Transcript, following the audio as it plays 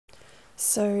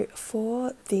So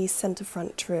for the centre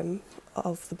front trim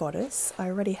of the bodice, I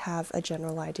already have a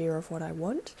general idea of what I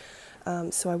want.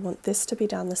 So I want this to be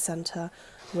down the centre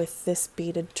with this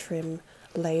beaded trim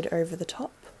laid over the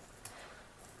top,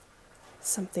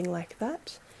 something like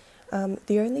that.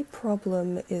 The only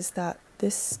problem is that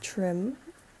this trim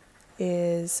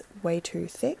is way too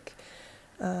thick.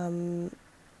 What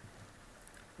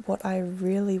I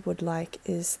really would like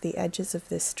is the edges of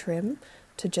this trim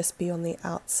to just be on the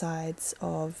outsides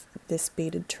of this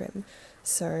beaded trim.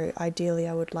 So ideally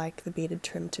I would like the beaded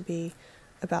trim to be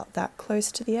about that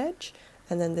close to the edge,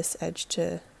 and then this edge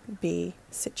to be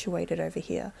situated over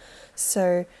here.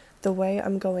 So the way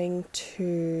I'm going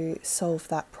to solve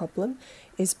that problem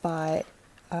is by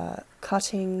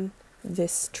cutting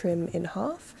this trim in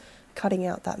half, cutting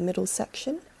out that middle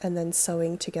section, and then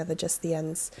sewing together just the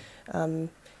ends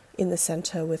in the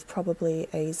center with probably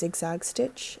a zigzag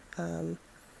stitch.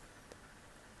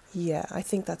 Yeah, I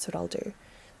think that's what I'll do.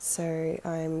 So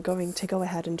I'm going to go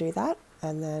ahead and do that,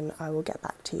 and then I will get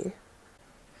back to you.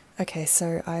 Okay,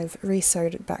 so I've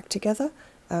re-sewed it back together.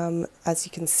 As you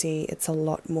can see, it's a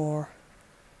lot more,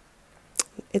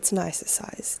 it's nicer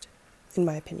sized, in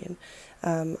my opinion.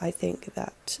 I think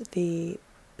that the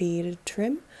beaded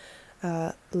trim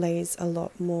lays a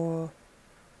lot more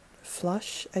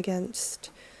flush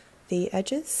against the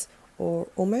edges, or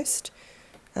almost.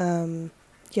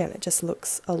 Yeah, and it just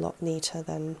looks a lot neater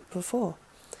than before,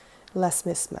 less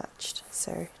mismatched.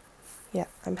 So yeah,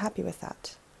 I'm happy with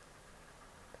that.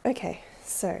 Okay,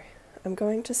 so I'm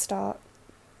going to start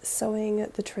sewing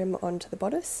the trim onto the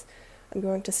bodice. I'm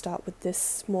going to start with this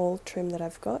small trim that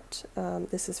I've got.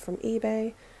 This is from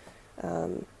eBay.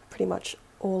 Pretty much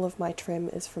all of my trim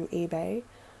is from eBay,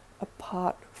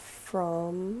 apart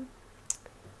from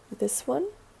this one,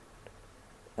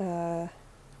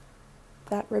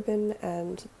 that ribbon,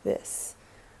 and this.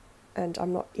 And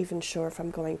I'm not even sure if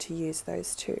I'm going to use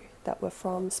those two that were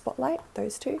from Spotlight,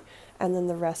 those two, and then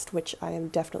the rest, which I am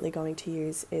definitely going to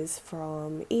use, is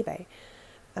from eBay.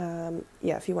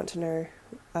 Yeah, if you want to know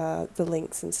the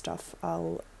links and stuff,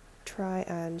 I'll try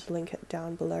and link it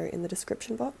down below in the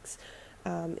description box.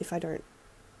 If I don't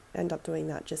end up doing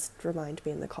that, just remind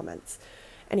me in the comments.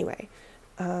 Anyway,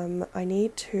 I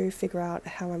need to figure out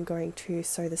how I'm going to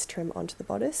sew this trim onto the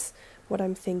bodice. What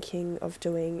I'm thinking of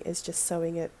doing is just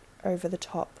sewing it over the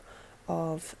top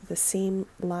of the seam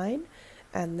line,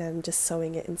 and then just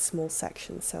sewing it in small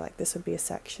sections. So like this would be a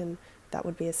section, that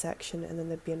would be a section, and then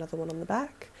there'd be another one on the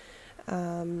back.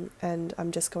 And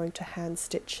I'm just going to hand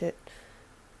stitch it,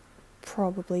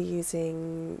 probably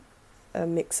using a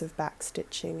mix of back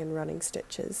stitching and running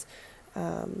stitches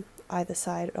either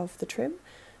side of the trim.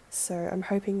 So I'm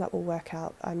hoping that will work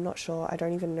out. I'm not sure. I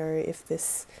don't even know if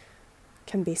this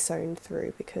can be sewn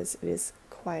through because it is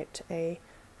quite a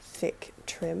thick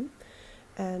trim.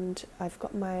 And I've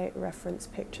got my reference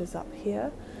pictures up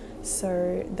here.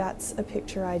 So that's a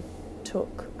picture I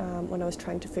took when I was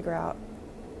trying to figure out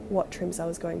what trims I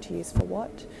was going to use for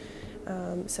what.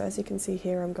 So as you can see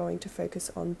here, I'm going to focus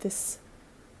on this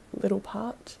little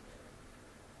part.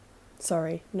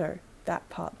 Sorry, no, that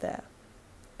part there.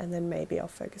 And then maybe I'll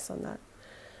focus on that.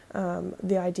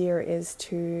 The idea is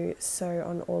to sew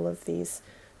on all of these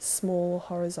small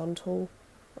horizontal,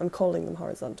 I'm calling them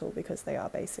horizontal because they are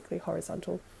basically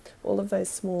horizontal, all of those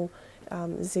small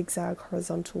zigzag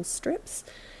horizontal strips,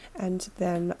 and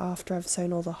then after I've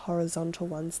sewn all the horizontal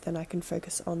ones, then I can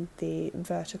focus on the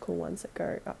vertical ones that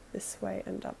go up this way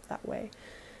and up that way.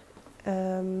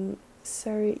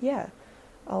 So yeah,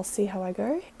 I'll see how I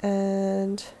go,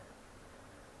 and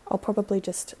I'll probably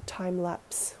just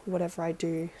time-lapse whatever I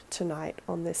do tonight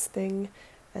on this thing,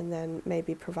 and then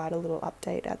maybe provide a little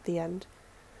update at the end.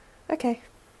 Okay,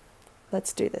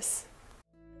 let's do this.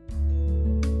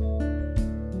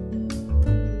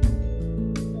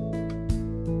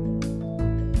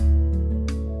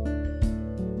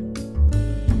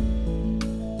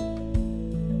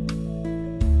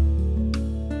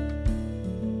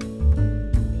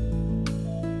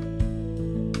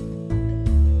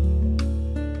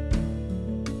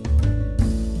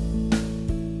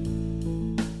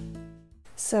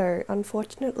 So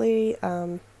unfortunately,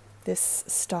 this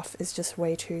stuff is just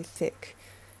way too thick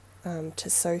to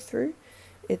sew through.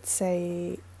 It's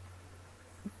a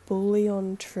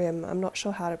bullion trim, I'm not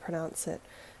sure how to pronounce it,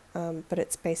 but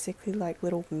it's basically like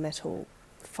little metal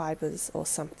fibers or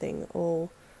something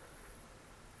all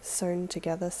sewn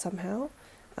together somehow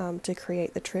to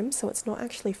create the trim. So it's not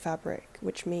actually fabric,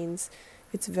 which means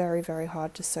it's very, very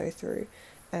hard to sew through.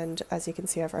 And as you can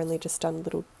see, I've only just done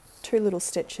two little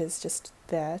stitches just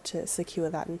there to secure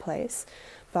that in place,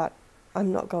 but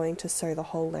I'm not going to sew the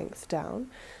whole length down.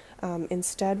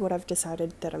 Instead, what I've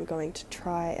decided that I'm going to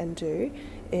try and do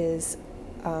is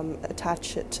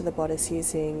attach it to the bodice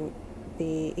using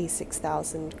the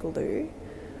E6000 glue.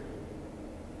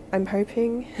 I'm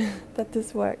hoping that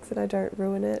this works and I don't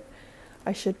ruin it.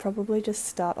 I should probably just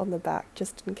start on the back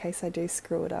just in case I do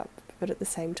screw it up, but at the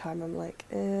same time I'm like,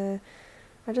 I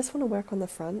just want to work on the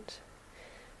front.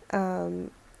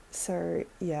 So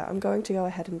yeah, I'm going to go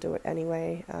ahead and do it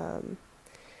anyway.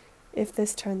 If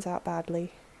this turns out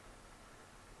badly,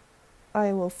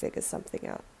 I will figure something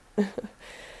out.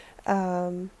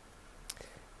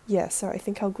 Yeah, so I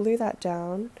think I'll glue that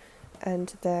down,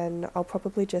 and then I'll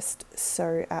probably just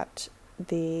sew at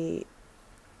the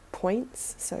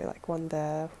points, so like one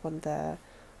there,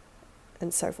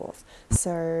 and so forth.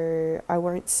 So I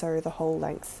won't sew the whole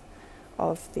length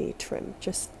of the trim,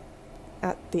 just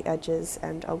at the edges,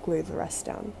 and I'll glue the rest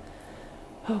down.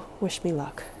 Oh, wish me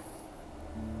luck.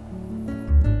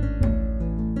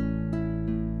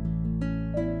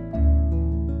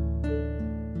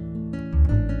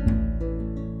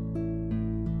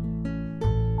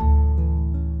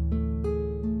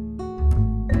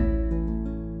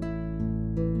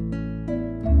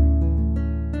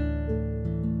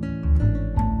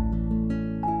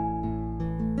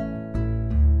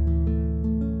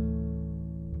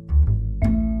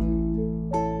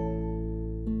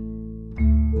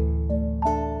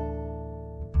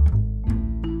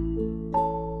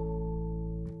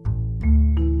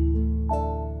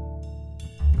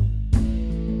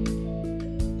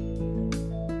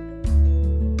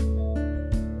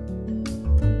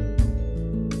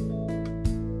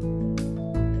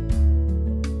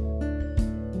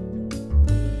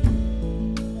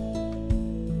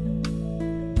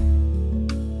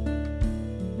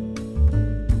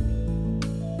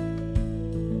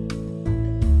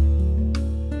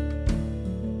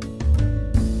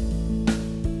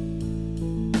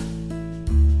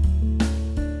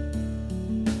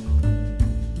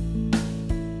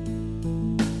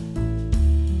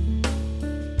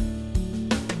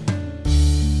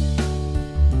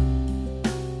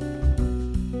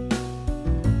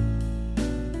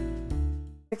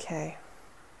 Okay,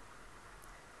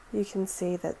 you can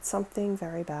see that something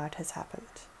very bad has happened.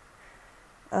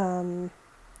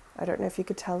 I don't know if you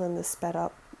could tell in the sped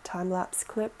up time-lapse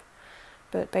clip,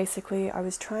 but basically I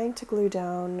was trying to glue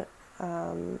down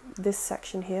this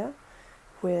section here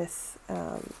with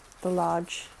the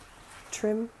large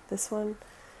trim, this one,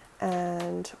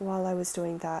 and while I was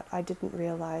doing that I didn't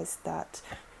realize that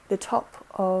the top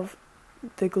of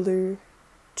the glue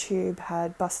tube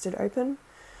had busted open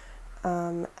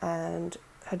and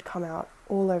had come out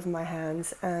all over my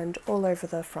hands and all over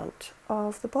the front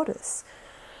of the bodice.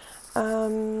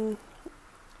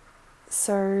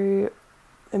 So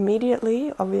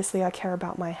immediately, obviously I care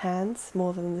about my hands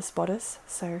more than this bodice,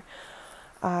 so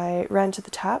I ran to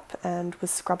the tap and was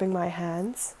scrubbing my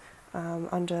hands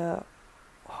under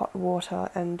hot water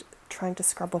and trying to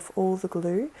scrub off all the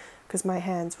glue, because my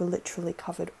hands were literally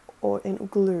covered in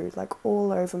glue, like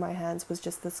all over my hands was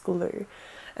just this glue,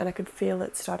 and I could feel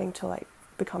it starting to like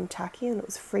become tacky, and it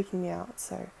was freaking me out.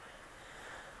 So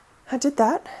I did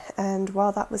that, and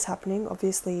while that was happening,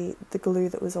 obviously the glue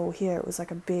that was all here, it was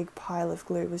like a big pile of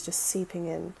glue, was just seeping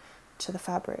in to the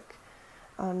fabric,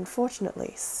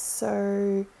 unfortunately.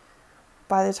 So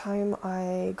by the time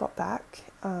I got back,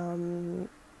 there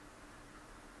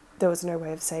was no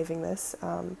way of saving this.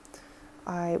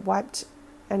 I wiped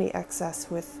any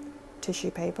excess with tissue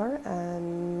paper,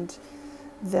 and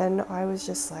then I was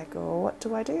just like, oh, what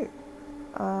do I do?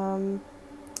 I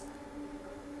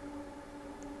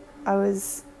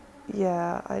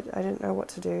didn't know what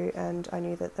to do, and I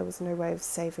knew that there was no way of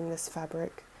saving this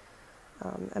fabric,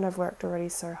 and I've worked already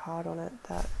so hard on it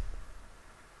that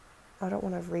I don't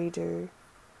want to redo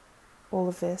all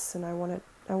of this, and I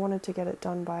wanted to get it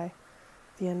done by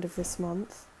the end of this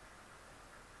month.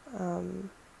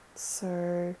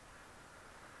 So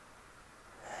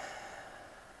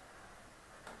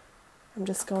I'm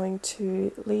just going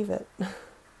to leave it.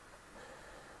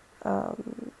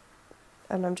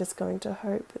 And I'm just going to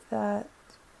hope that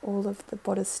all of the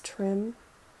bodice trim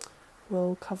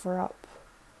will cover up,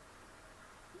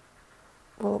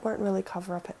 well, it won't really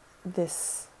cover up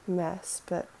this mess,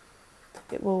 but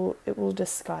it will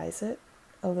disguise it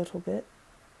a little bit,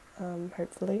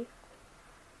 hopefully.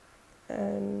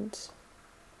 And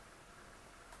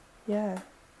yeah,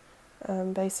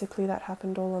 basically that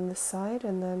happened all on this side,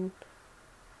 and then,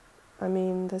 I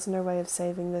mean, there's no way of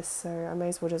saving this, so I may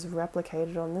as well just replicate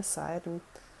it on this side, and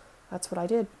that's what I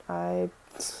did. I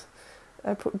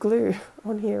put glue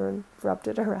on here and rubbed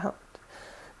it around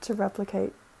to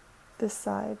replicate this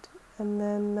side, and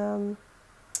then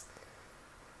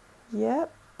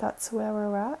yep, that's where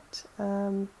we're at.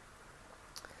 I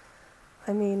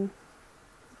mean,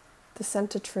 the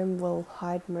center trim will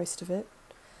hide most of it,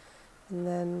 and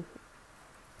then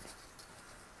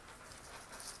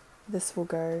this will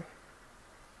go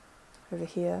over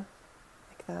here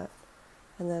like that,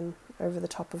 and then over the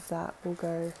top of that will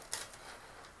go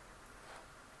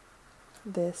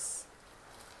this.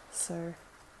 So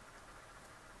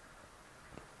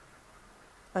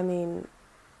I mean,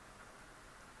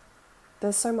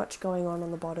 there's so much going on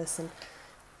the bodice, and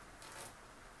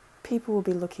people will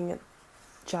be looking at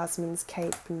Jasmine's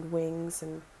cape and wings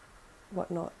and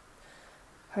whatnot.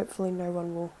 Hopefully no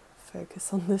one will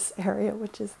focus on this area,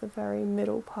 which is the very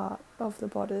middle part of the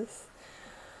bodice.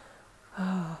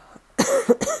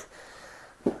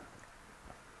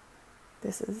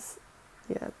 This is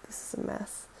a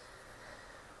mess.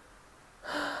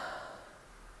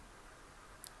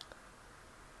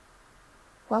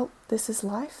 Well, this is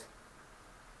life.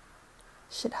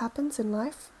 Shit happens in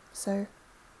life, so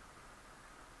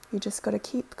you just gotta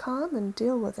keep calm and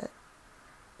deal with it.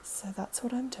 So that's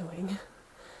what I'm doing.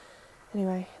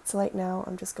 Anyway, it's late now.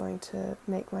 I'm just going to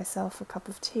make myself a cup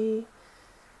of tea,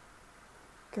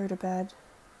 go to bed,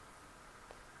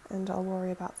 and I'll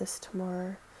worry about this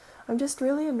tomorrow. I'm just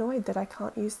really annoyed that I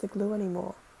can't use the glue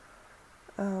anymore,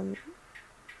 because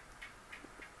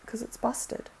it's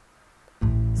busted.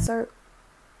 So,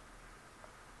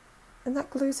 and that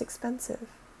glue's expensive.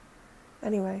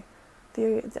 Anyway,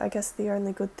 I guess the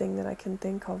only good thing that I can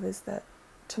think of is that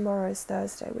tomorrow's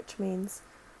Thursday, which means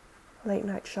late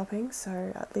night shopping,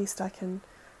 so at least I can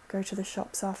go to the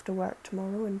shops after work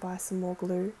tomorrow and buy some more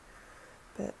glue.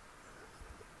 But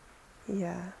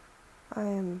yeah, I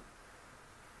am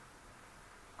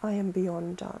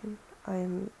beyond done. I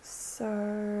am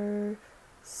so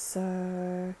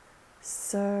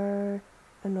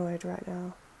annoyed right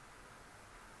now.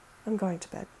 I'm going to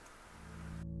bed.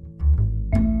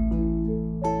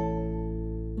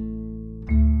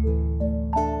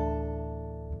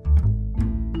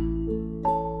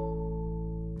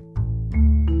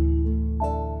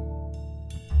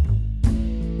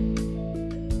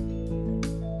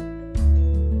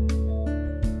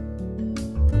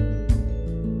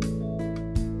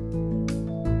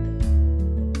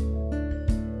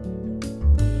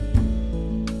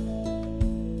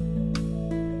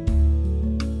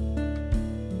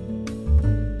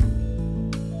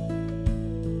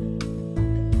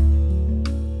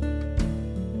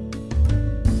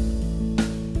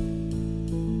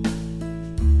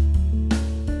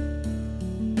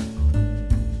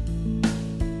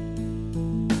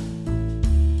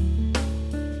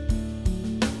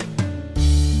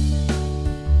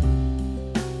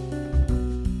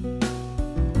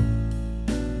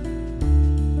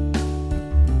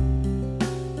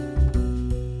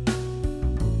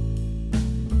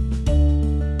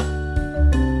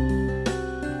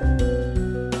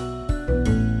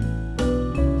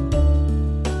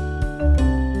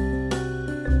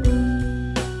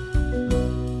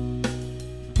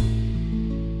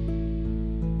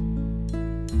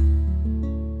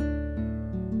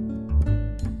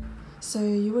 So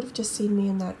you would have just seen me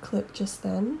in that clip just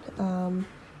then.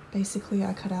 Basically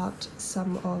I cut out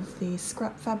some of the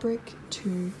scrap fabric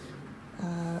to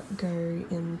go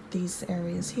in these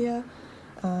areas here,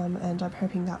 and I'm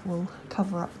hoping that will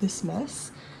cover up this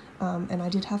mess. And I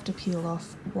did have to peel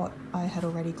off what I had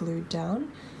already glued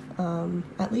down.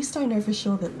 At least I know for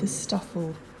sure that this stuff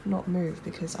will not move,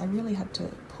 because I really had to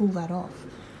pull that off.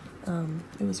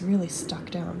 It was really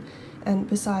stuck down. And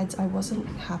besides, I wasn't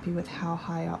happy with how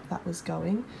high up that was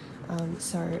going,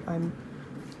 so I'm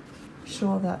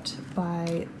sure that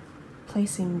by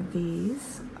placing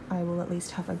these, I will at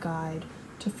least have a guide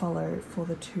to follow for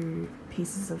the two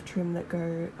pieces of trim that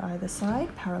go either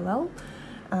side, parallel.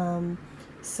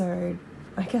 So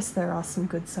I guess there are some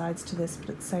good sides to this,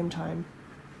 but at the same time,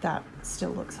 that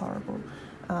still looks horrible.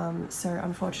 So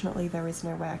unfortunately, there is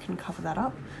no way I can cover that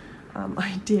up.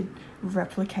 I did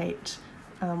replicate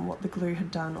what the glue had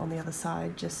done on the other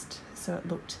side, just so it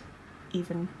looked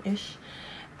even-ish.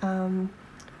 I'm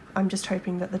just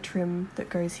hoping that the trim that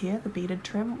goes here, the beaded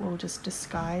trim, will just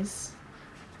disguise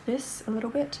this a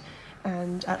little bit,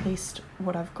 and at least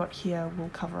what I've got here will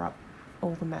cover up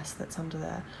all the mess that's under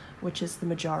there, which is the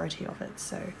majority of it.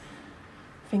 So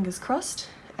fingers crossed,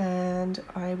 and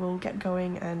I will get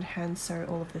going and hand sew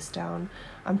all of this down.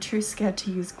 I'm too scared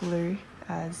to use glue,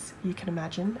 as you can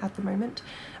imagine, at the moment.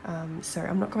 So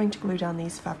I'm not going to glue down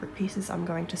these fabric pieces. I'm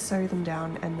going to sew them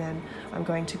down, and then I'm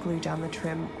going to glue down the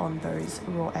trim on those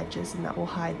raw edges, and that will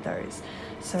hide those.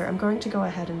 So I'm going to go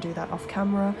ahead and do that off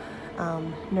camera.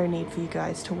 No need for you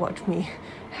guys to watch me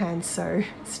hand sew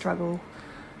struggle.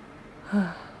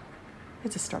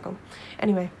 It's a struggle.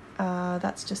 Anyway,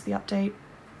 that's just the update.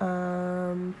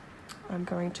 I'm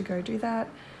going to go do that,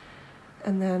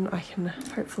 and then I can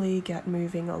hopefully get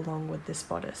moving along with this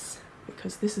bodice,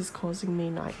 because this is causing me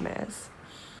nightmares.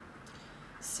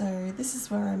 So this is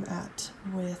where I'm at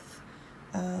with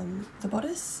the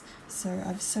bodice. So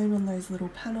I've sewn on those little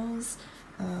panels,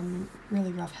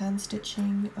 really rough hand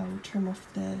stitching. I'll trim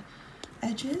off the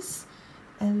edges,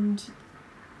 and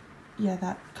yeah,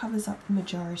 that covers up the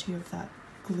majority of that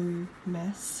glue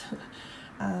mess.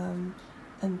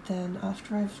 And then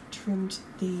after I've trimmed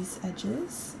these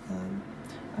edges,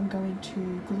 I'm going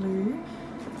to glue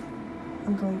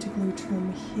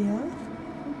trim here,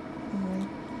 I'm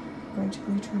going to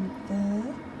glue trim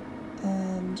there,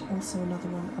 and also another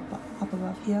one up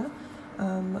above here.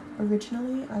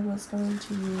 Originally I was going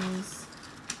to use,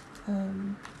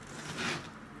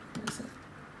 what is it?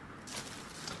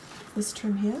 This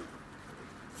trim here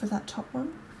for that top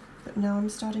one, but now I'm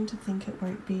starting to think it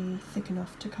won't be thick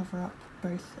enough to cover up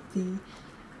both the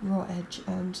raw edge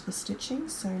and the stitching,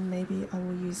 so maybe I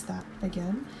will use that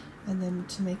again, and then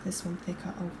to make this one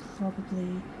thicker I'll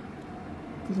probably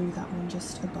glue that one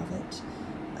just above it.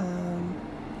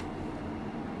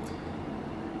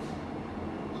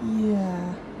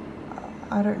 Yeah,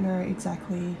 I don't know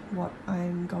exactly what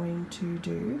I'm going to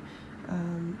do,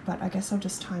 but I guess I'll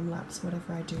just time-lapse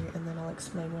whatever I do, and then I'll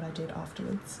explain what I did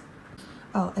afterwards.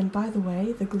 Oh, and by the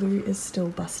way, the glue is still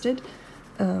busted,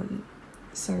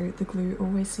 so the glue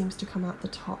always seems to come out the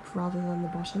top rather than the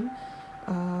bottom,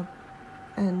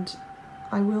 and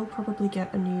I will probably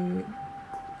get a new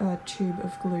tube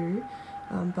of glue,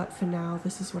 but for now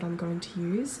this is what I'm going to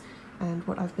use, and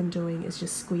what I've been doing is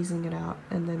just squeezing it out,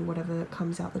 and then whatever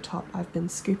comes out the top I've been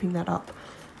scooping that up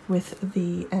with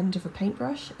the end of a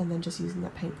paintbrush, and then just using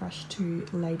that paintbrush to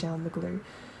lay down the glue.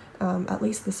 At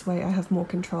least this way I have more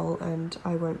control, and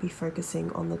I won't be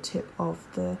focusing on the tip of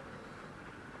the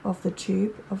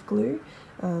tube of glue,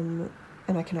 and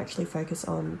I can actually focus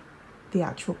on the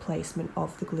actual placement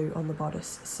of the glue on the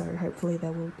bodice, so hopefully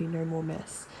there will be no more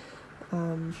mess.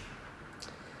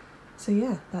 So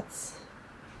yeah, that's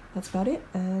about it,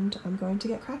 and I'm going to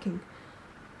get cracking.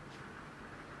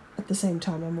 At the same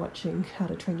time I'm watching How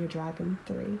to Train Your Dragon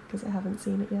 3, because I haven't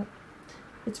seen it yet.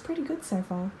 It's pretty good so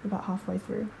far, about halfway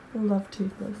through. I love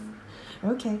Toothless.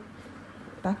 Okay,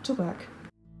 back to work.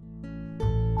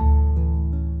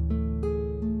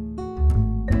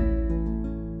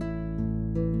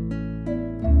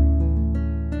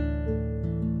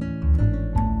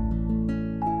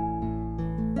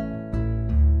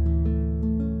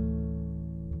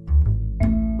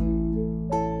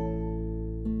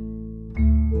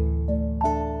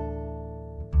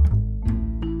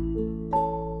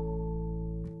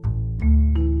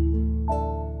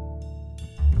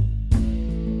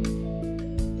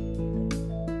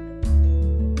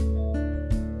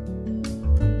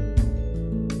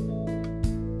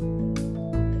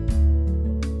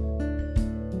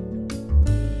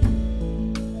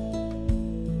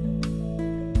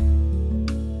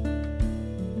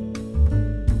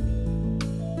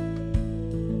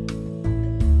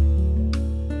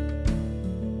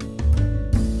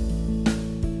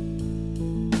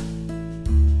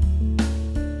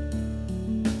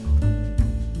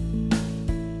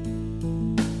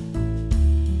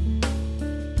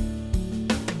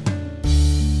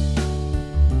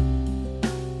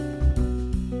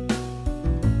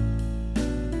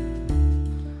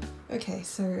 Okay,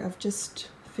 so I've just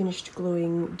finished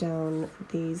gluing down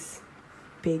these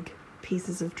big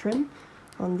pieces of trim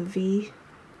on the V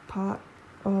part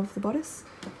of the bodice.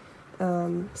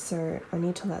 So I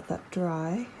need to let that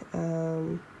dry.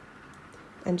 And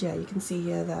yeah, you can see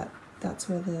here that that's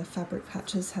where the fabric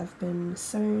patches have been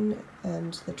sewn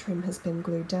and the trim has been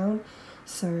glued down.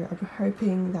 So I'm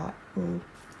hoping that will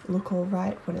look all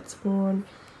right when it's worn.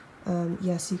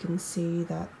 Yes, you can see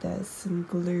that there's some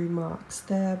glue marks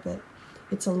there, but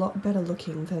it's a lot better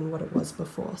looking than what it was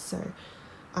before, so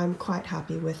I'm quite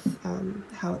happy with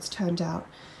how it's turned out.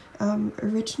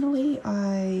 Originally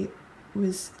I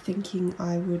was thinking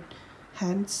I would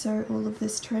hand sew all of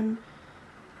this trim,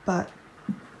 but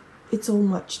it's all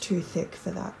much too thick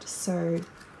for that, so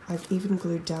I've even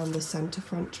glued down the center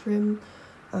front trim,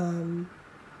 and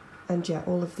yeah,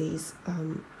 all of these,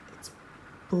 it's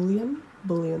bullion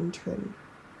trim.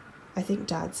 I think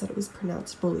Dad said it was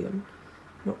pronounced bullion,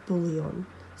 not bullion.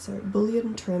 So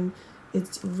bullion trim,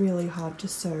 it's really hard to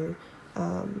sew,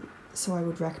 so I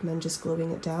would recommend just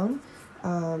gluing it down.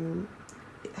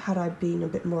 Had I been a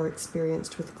bit more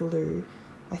experienced with glue,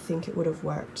 I think it would have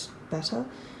worked better.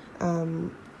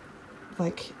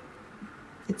 like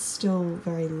it's still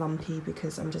very lumpy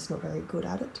because I'm just not very good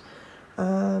at it.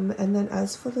 And then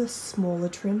as for the smaller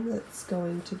trim that's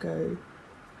going to go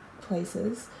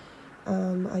places,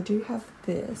 I do have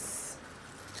this.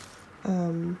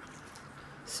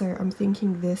 So I'm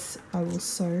thinking this I will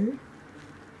sew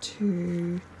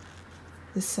to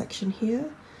this section here,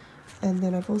 and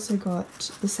then I've also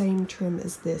got the same trim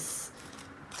as this,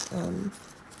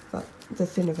 but the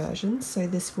thinner version, so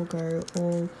this will go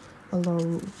all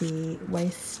along the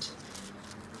waist,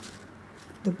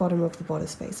 the bottom of the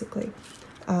bodice basically.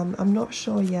 I'm not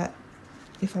sure yet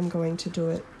if I'm going to do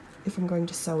it, if I'm going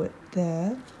to sew it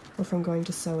there or if I'm going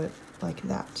to sew it like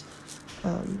that,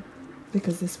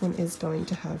 because this one is going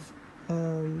to have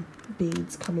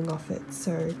beads coming off it,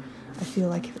 so I feel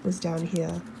like if it was down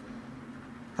here,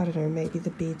 I don't know, maybe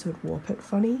the beads would warp it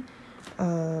funny.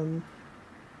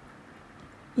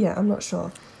 Yeah, I'm not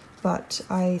sure, but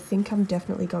I think I'm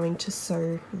definitely going to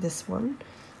sew this one.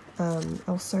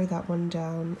 I'll sew that one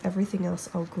down, everything else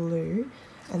I'll glue,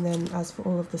 and then as for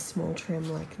all of the small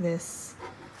trim like this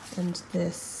and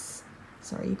this,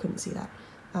 sorry you couldn't see that,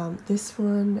 this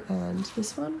one and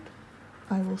this one,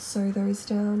 I will sew those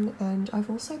down. And I've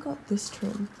also got this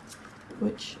trim,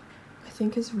 which I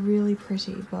think is really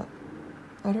pretty, but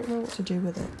I don't know what to do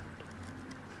with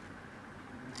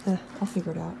it. I'll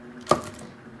figure it out.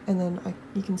 And then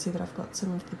you can see that I've got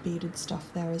some of the beaded stuff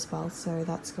there as well, so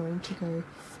that's going to go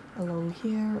along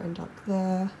here and up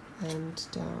there and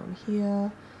down here.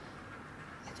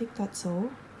 I think that's all.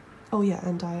 Oh yeah,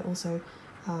 and I also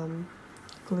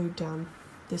glued down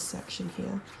this section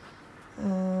here.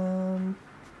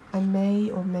 I may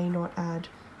or may not add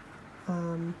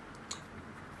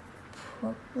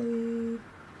probably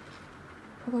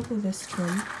this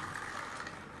trim.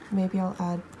 Maybe I'll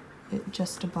add it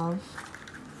just above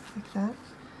like that,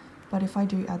 but if I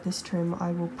do add this trim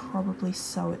I will probably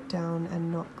sew it down and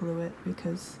not glue it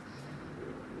because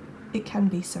it can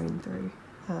be sewn through.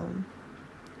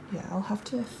 Yeah, I'll have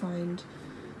to find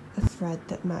a thread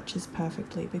that matches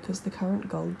perfectly because the current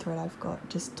gold thread I've got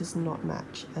just does not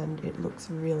match and it looks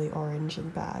really orange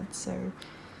and bad, so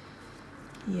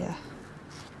yeah.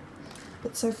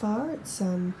 But so far it's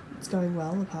going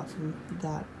well apart from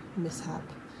that mishap.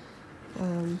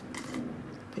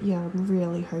 But yeah, I'm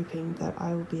really hoping that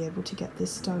I will be able to get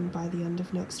this done by the end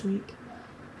of next week.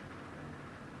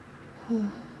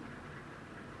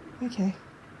 Okay,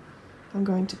 I'm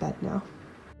going to bed now.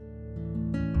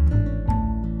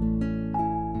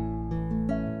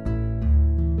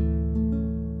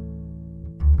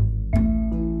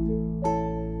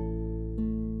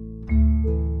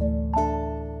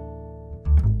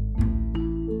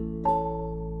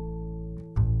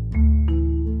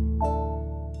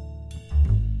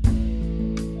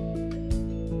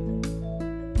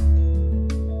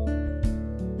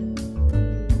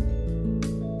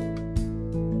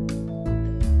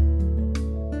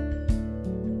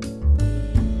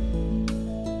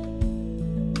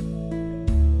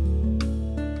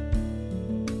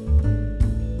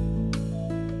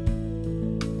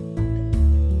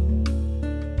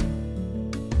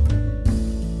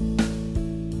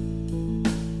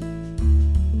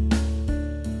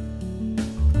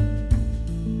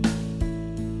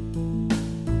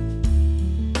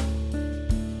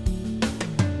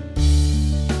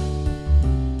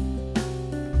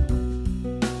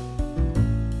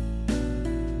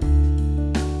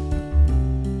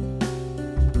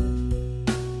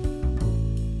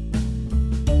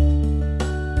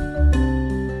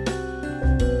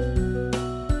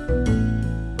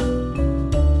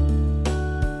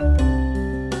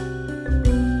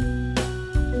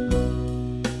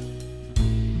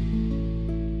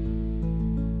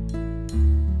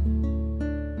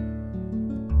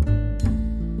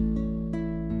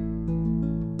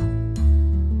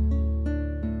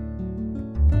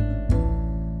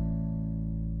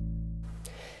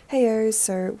 Heyo,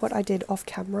 so what I did off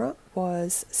camera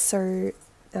was sew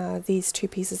these two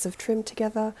pieces of trim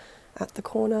together at the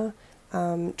corner,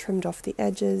 trimmed off the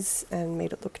edges and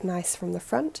made it look nice from the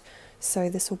front. So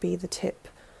this will be the tip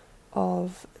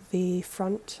of the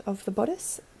front of the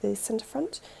bodice, the center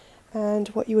front. And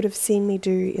what you would have seen me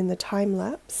do in the time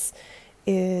lapse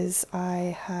is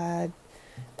I had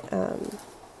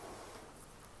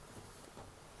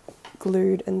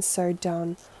glued and sewed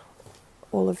down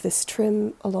all of this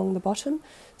trim along the bottom.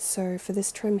 So for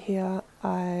this trim here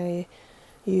I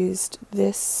used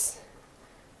this,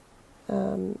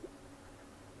 I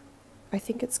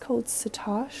think it's called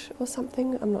setache or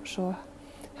something, I'm not sure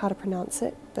how to pronounce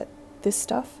it, but this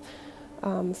stuff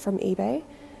from eBay,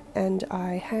 and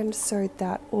I hand sewed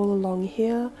that all along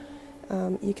here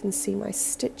you can see my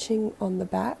stitching on the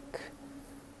back.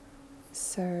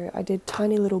 So I did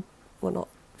tiny little, well not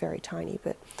very tiny,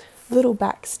 but little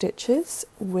back stitches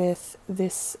with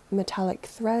this metallic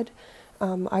thread.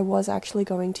 I was actually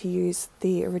going to use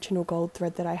the original gold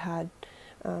thread that I had,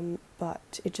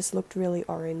 but it just looked really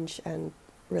orange and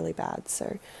really bad,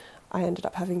 so I ended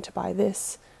up having to buy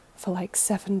this for like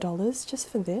 $7 just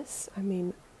for this. I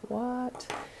mean,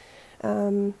 what?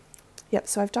 Yep,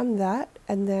 so I've done that,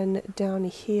 and then down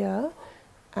here,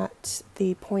 at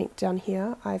the point down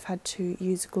here, I've had to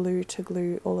use glue to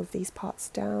glue all of these parts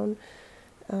down.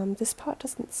 This part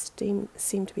doesn't seem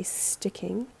to be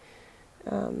sticking.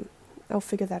 I'll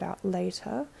figure that out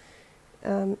later.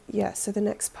 Yeah, so the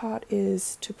next part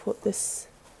is to put this,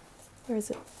 where is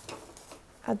it?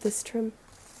 Add this trim.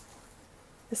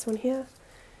 This one here.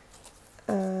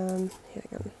 Here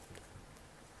we go.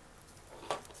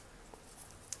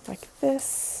 Like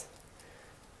this.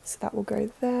 So that will go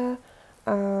there.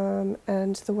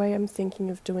 And the way I'm thinking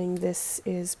of doing this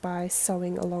is by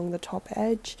sewing along the top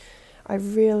edge. I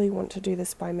really want to do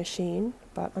this by machine,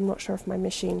 but I'm not sure if my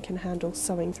machine can handle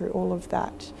sewing through all of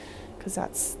that, because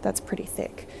that's pretty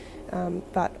thick.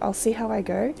 But I'll see how I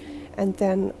go, and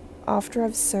then after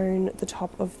I've sewn the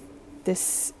top of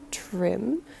this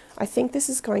trim, I think this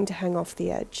is going to hang off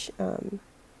the edge,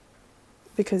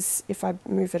 because if I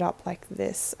move it up like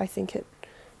this, I think it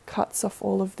cuts off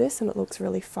all of this and it looks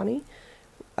really funny,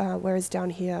 whereas down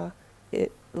here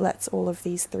it lets all of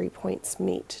these 3 points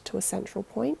meet to a central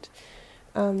point.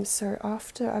 So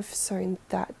after I've sewn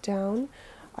that down,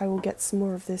 I will get some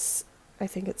more of this, I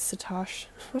think it's setache,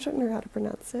 I don't know how to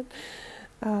pronounce it,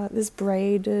 this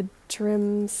braided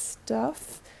trim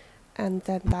stuff, and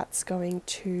then that's going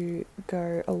to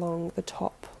go along the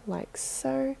top like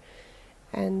so,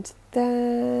 and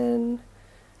then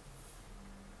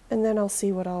I'll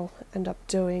see what I'll end up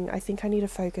doing. I think I need to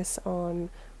focus on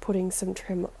putting some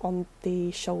trim on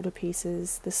the shoulder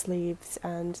pieces, the sleeves,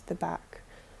 and the back,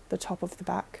 the top of the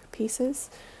back pieces.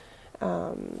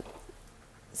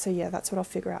 So yeah, that's what I'll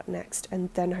figure out next, and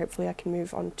then hopefully I can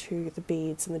move on to the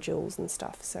beads and the jewels and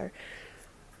stuff. So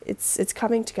it's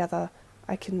coming together.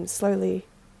 I can slowly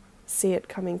see it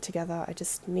coming together. I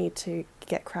just need to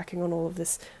get cracking on all of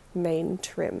this main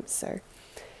trim. So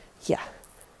yeah.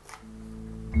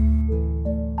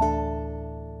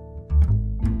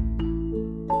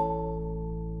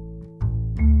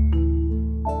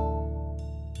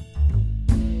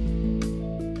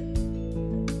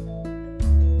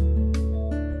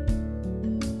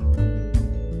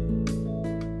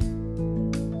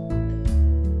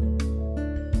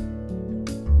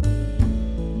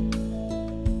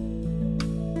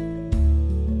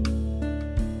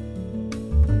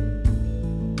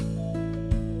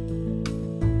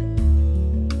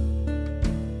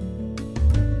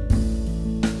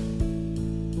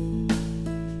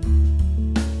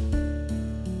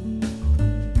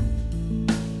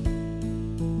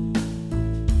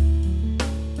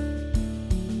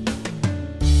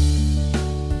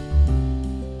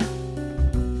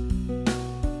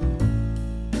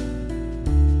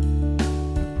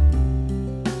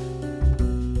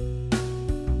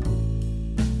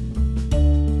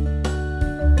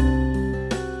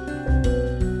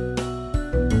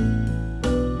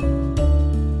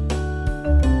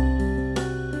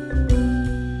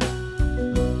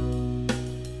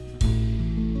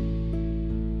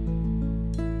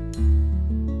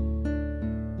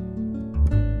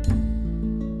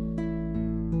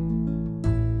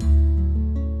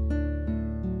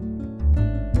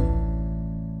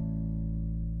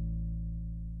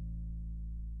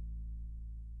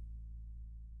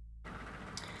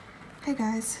 Hey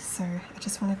guys, so I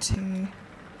just wanted to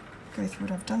go through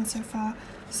what I've done so far.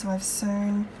 So I've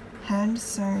hand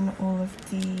sewn all of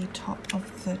the top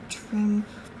of the trim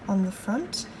on the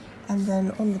front, and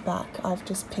then on the back I've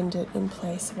just pinned it in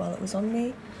place while it was on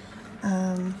me.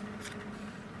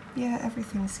 Yeah,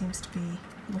 everything seems to be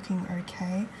looking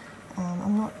okay.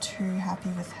 I'm not too happy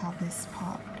with how this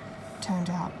part turned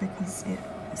out because it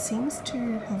seems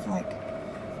to have like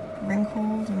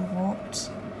wrinkled and warped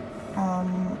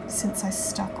since I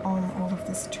stuck on all of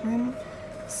this trim,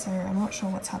 so I'm not sure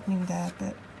what's happening there,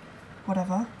 but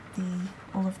whatever.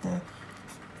 All of the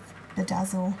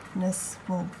bedazzleness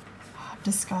will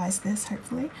disguise this,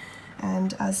 hopefully.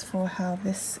 And as for how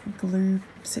this glue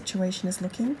situation is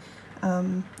looking,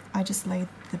 I just laid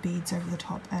the beads over the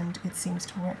top and it seems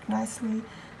to work nicely,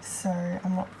 so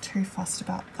I'm not too fussed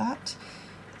about that.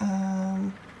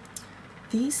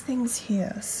 These things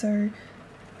here, so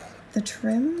the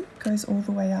trim goes all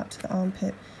the way out to the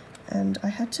armpit, and I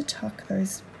had to tuck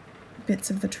those bits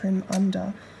of the trim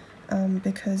under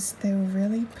because they were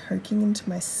really poking into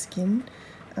my skin.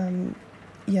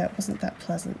 Yeah, it wasn't that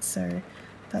pleasant, so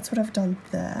that's what I've done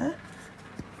there.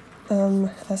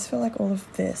 As for like all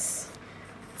of this,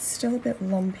 it's still a bit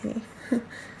lumpy.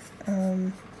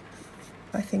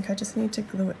 I think I just need to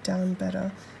glue it down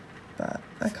better, but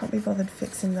I can't be bothered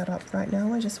fixing that up right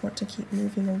now. I just want to keep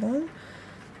moving along.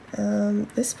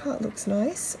 This part looks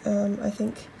nice. I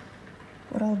think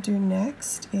what I'll do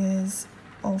next is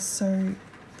also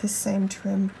this same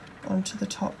trim onto the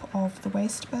top of the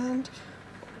waistband.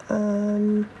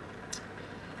 And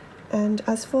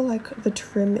as for like the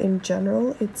trim in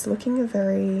general, it's looking a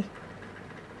very,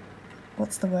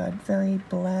 what's the word, very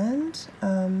bland,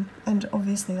 and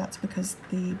obviously that's because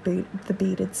the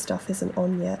beaded stuff isn't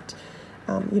on yet,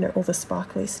 you know, all the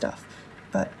sparkly stuff.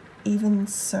 But even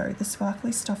so, the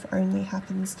sparkly stuff only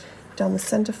happens down the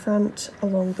center front,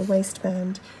 along the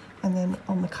waistband, and then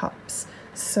on the cups.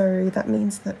 So that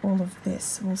means that all of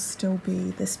this will still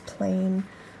be this plain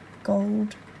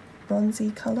gold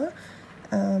bronzy color.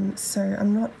 So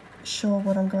I'm not sure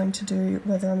what I'm going to do,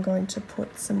 whether I'm going to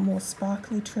put some more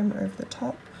sparkly trim over the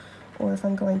top, or if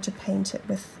I'm going to paint it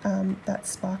with that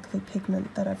sparkly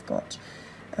pigment that I've got,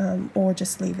 or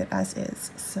just leave it as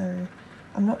is. So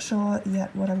I'm not sure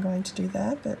yet what I'm going to do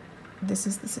there, but this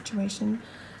is the situation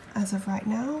as of right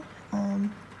now.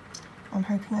 I'm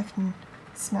hoping I can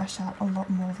smash out a lot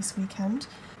more this weekend.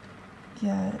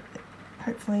 Yeah,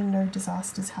 hopefully no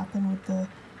disasters happen with the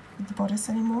bodice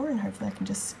anymore, and hopefully I can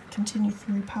just continue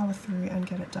through, power through, and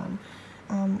get it done.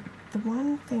 The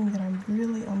one thing that I'm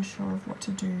really unsure of what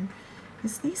to do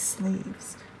is these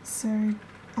sleeves. So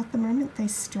at the moment they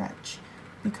stretch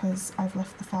because I've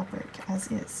left the fabric as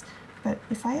is, but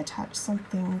if I attach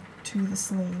something to the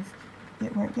sleeve,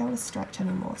 it won't be able to stretch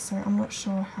anymore, so I'm not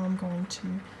sure how I'm going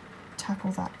to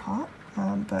tackle that part,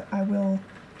 but I will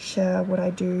share what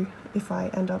I do if I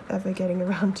end up ever getting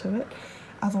around to it.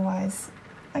 Otherwise,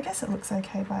 I guess it looks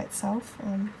okay by itself.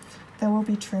 There will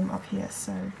be trim up here,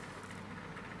 so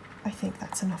I think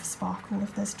that's enough sparkle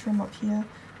if there's trim up here.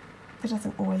 There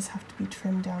doesn't always have to be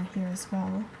trim down here as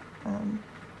well,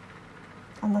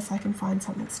 unless I can find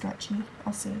something stretchy.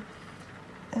 I'll see.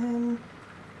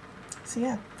 So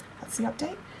yeah, that's the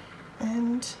update,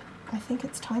 and I think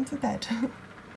it's time for bed.